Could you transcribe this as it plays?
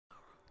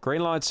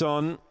Green light's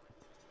on.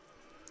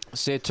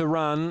 Set to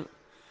run.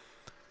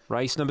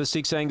 Race number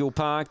 6,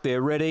 Angle-Park.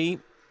 They're ready.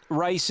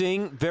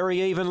 Racing,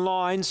 very even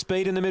line,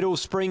 speed in the middle.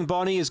 Spring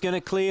Bonnie is going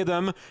to clear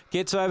them,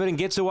 gets over and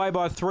gets away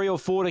by 3 or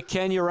 4 to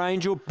Kenya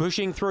Angel,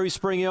 pushing through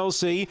Spring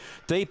Elsie,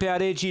 deep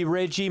out Edgy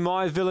Reggie,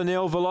 My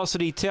Villanelle,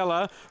 Velocity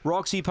Teller,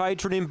 Roxy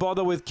Patron in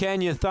bother with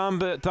Kenya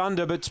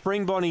Thunder, but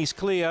Spring Bonnie's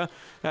clear.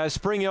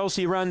 Spring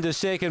Elsie run to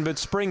second, but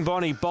Spring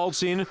Bonnie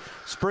bolts in.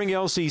 Spring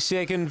Elsie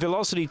second,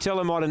 Velocity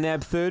Teller might have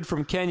nabbed third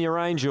from Kenya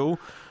Angel.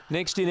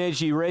 Next in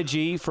Edgy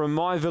Reggie from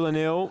My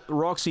Villanelle,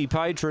 Roxy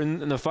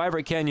Patron, and the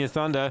favourite Kenya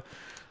Thunder.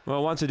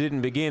 Well, once it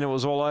didn't begin, it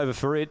was all over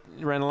for it.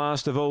 Ran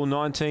last of all,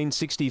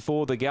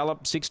 1964, the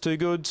gallop, 6-2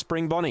 good,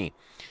 Spring Bonnie.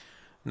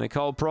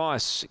 Nicole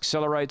Price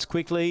accelerates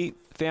quickly,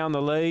 found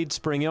the lead.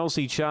 Spring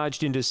Elsie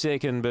charged into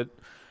second, but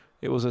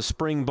it was a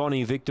Spring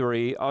Bonnie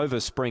victory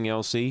over Spring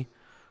Elsie.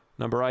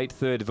 Number 8,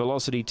 third,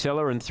 Velocity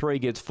Teller, and 3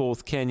 gets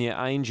fourth, Kenya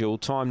Angel.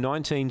 Time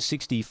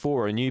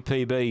 1964, a new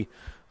PB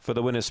for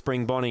the winner,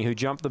 Spring Bonnie, who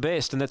jumped the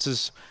best, and that's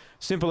as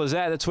simple as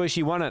that. That's where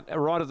she won it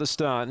right at the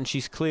start, and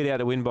she's cleared out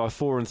to win by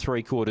 4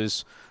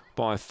 3/4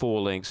 by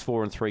 4 lengths.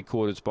 4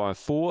 3/4 by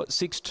 4.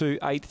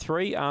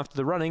 6-2-8-3 after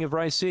the running of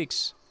race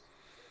 6.